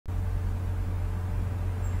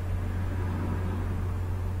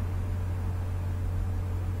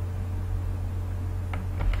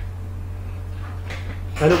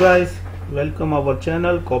Hello guys, welcome our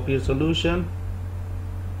channel Copier Solution.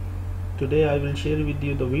 Today I will share with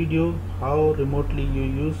you the video how remotely you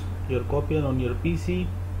use your copier on your PC.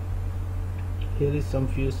 Here is some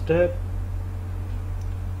few steps.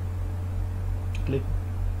 Click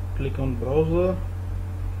on browser.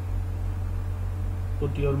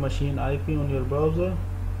 Put your machine IP on your browser.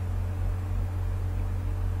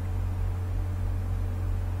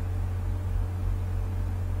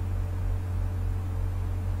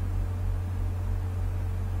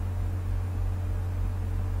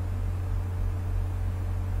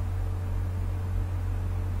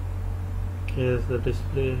 Here's the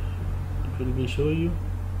display, it will be show you.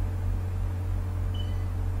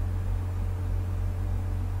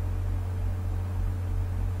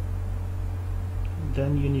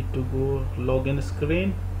 Then you need to go login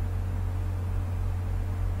screen,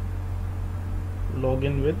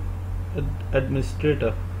 login with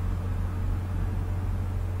administrator.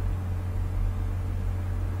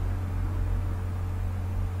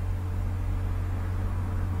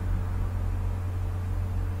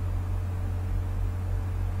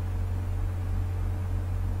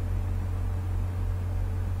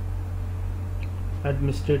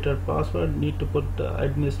 Administrator password, need to put the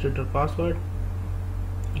administrator password.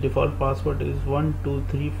 Default password is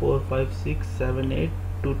 12345678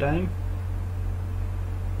 2 times.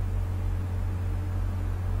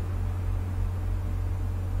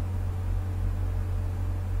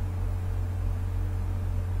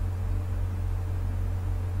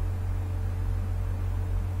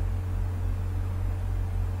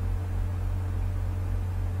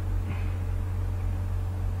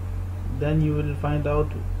 Then you will find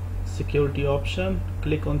out security option.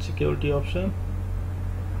 Click on security option.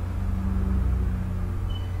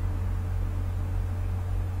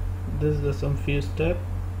 This is the some few step.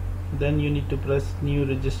 Then you need to press new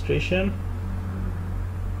registration.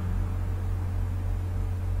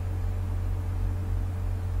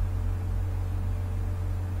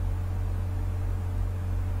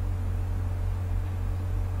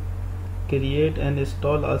 Create and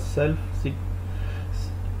install a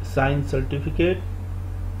self-signed certificate.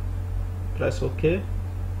 Press OK.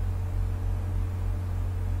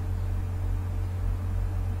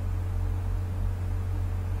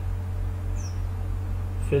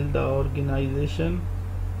 Fill the organization,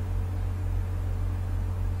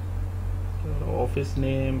 your office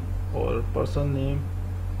name or person name,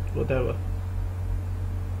 whatever.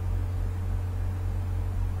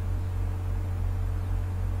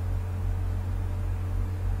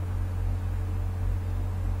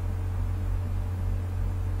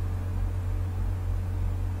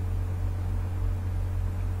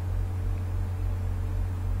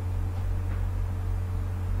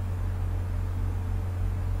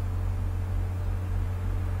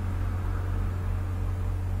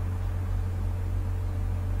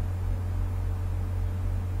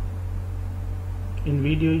 In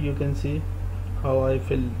video you can see how I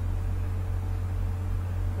fill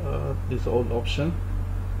this all option.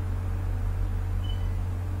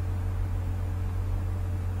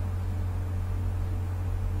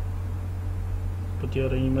 Put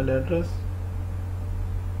your email address,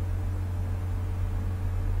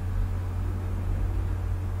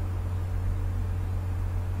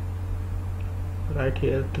 right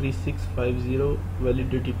here 3650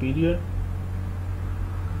 validity period.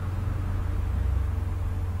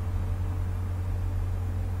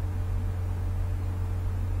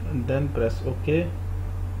 And then press OK.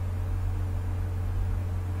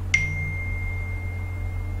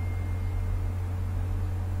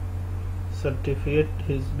 Certificate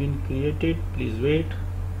has been created, please wait.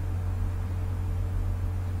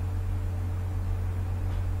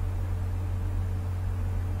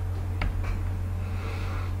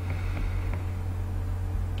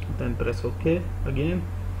 Then press OK again.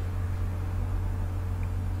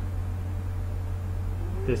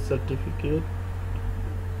 This certificate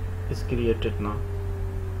is created now.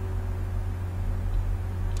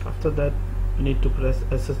 After that you need to press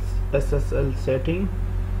SSL setting,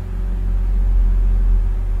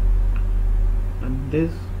 and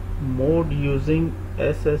this mode using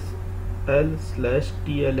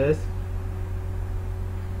SSL/TLS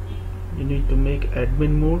you need to make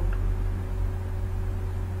admin mode.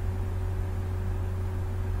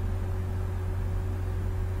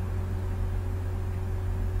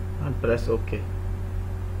 And press OK.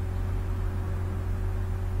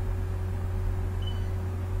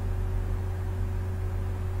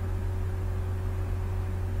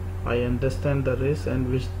 I understand the risk and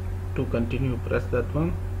wish to continue. Press that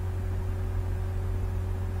one.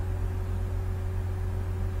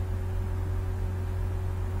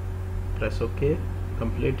 Press OK.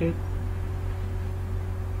 Completed.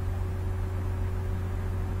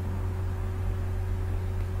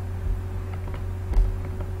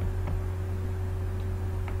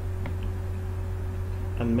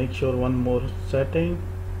 And make sure one more setting,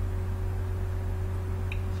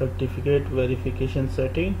 certificate verification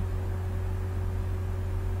setting.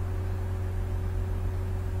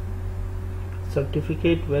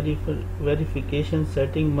 Certificate verification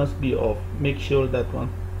setting must be off. Make sure that one.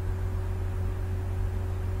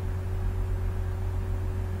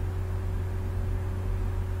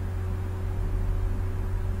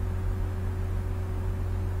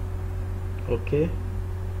 OK.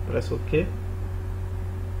 Press OK.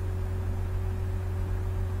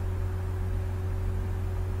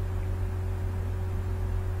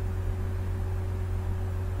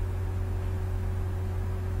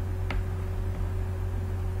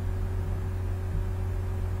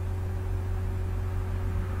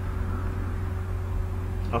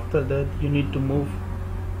 After that, you need to move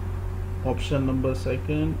option number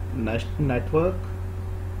 2, network.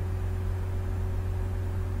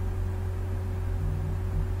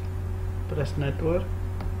 Press network.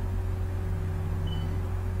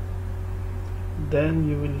 Then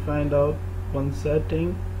you will find out one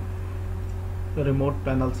setting, remote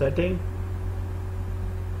panel setting.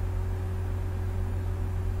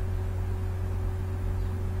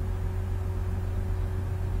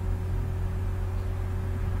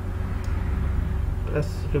 Press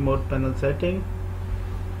remote panel setting.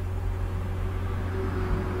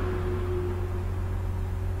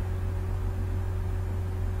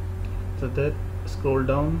 So that scroll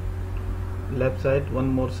down left side, one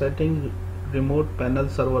more setting, remote panel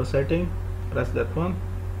server setting. Press that one.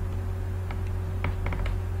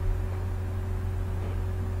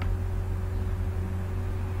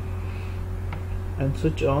 And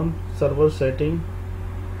switch on server setting.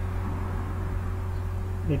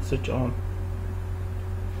 Make switch on.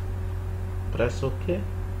 Press OK.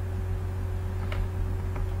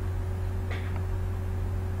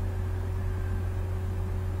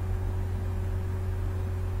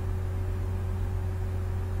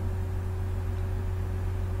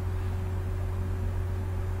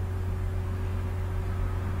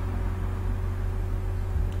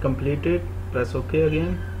 Completed. Press OK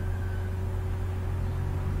again.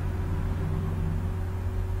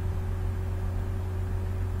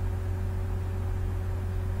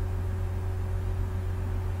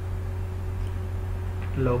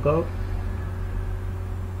 Log out.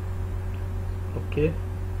 OK.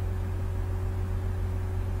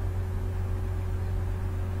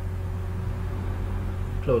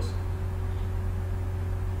 Close.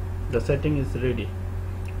 The setting is ready.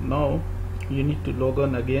 Now you need to log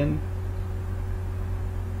on again.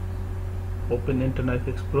 Open Internet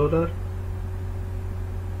Explorer.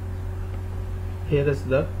 Here is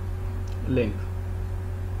the link.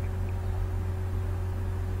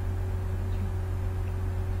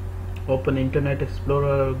 Open Internet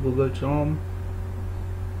Explorer, Google Chrome.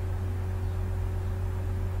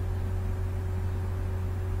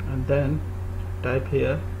 And then type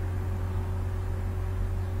here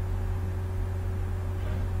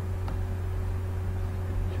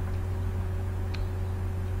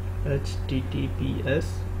HTTPS.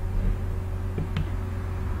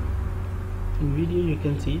 In video you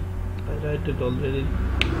can see I write it already,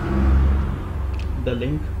 the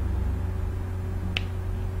link.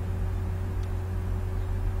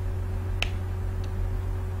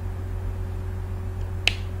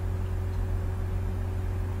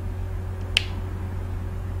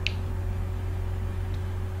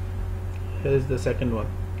 Here is the second one.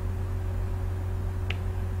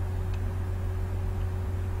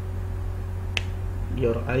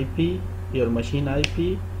 Your IP, your machine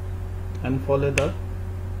IP, and follow the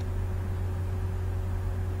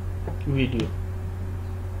video.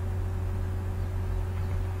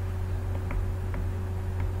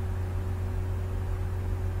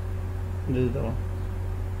 This is the one.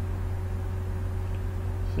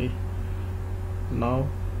 See, now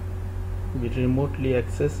we remotely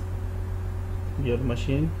access your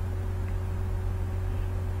machine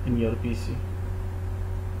in your PC.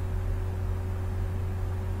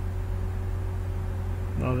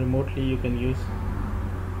 Now remotely you can use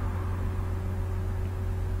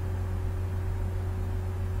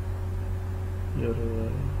your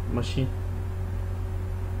machine.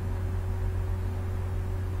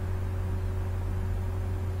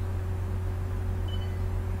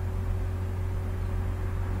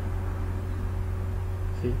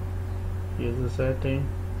 See, here's the setting.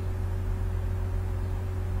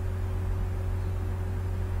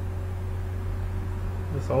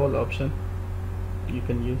 This all option you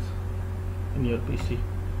can use. in your PC.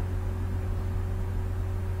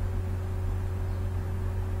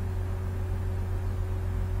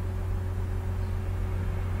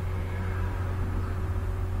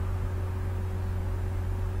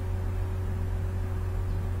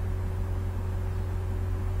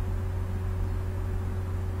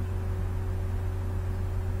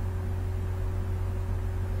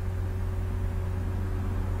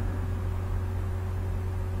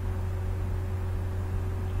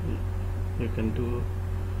 You can do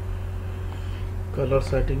color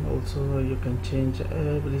setting also. You can change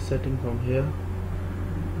every setting from here.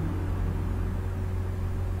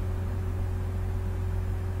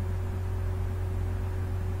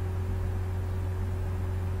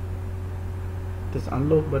 This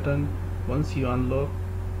unlock button, once you unlock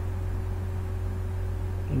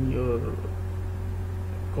in your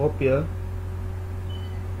copier,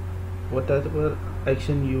 whatever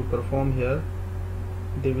action you perform here,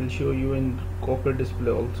 they will show you in copier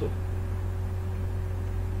display also.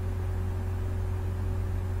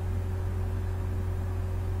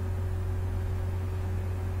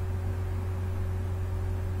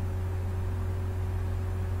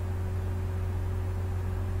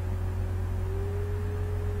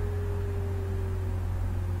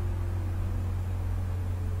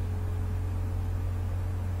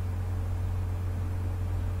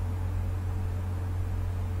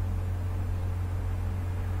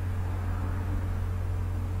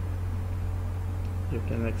 You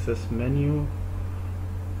can access menu,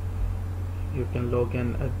 you can log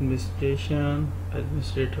in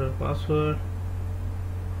administrator password,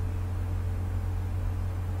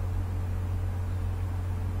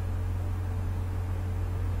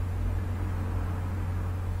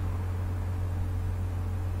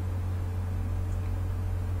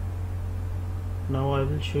 now I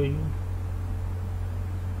will show you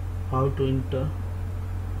how to enter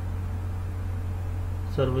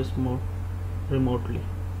service mode remotely.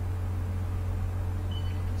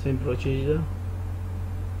 Same procedure.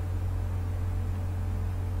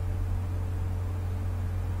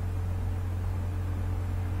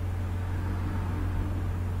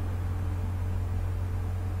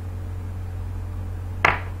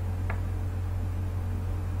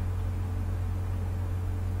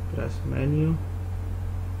 Press menu,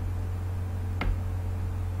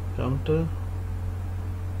 counter,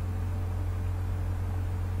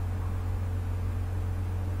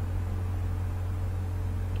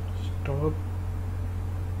 stop,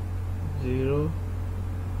 0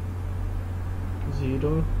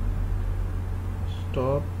 0,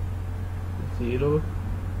 stop, 0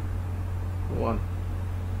 1.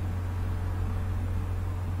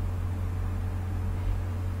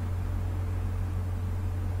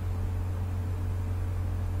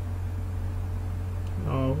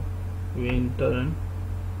 Now we enter in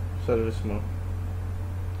service mode.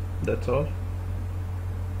 That's all.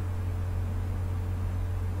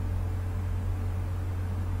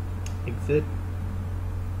 Exit.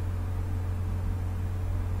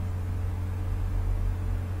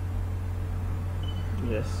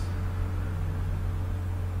 Yes.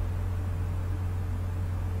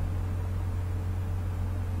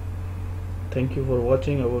 Thank you for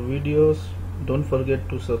watching our videos. Don't forget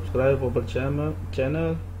to subscribe our channel.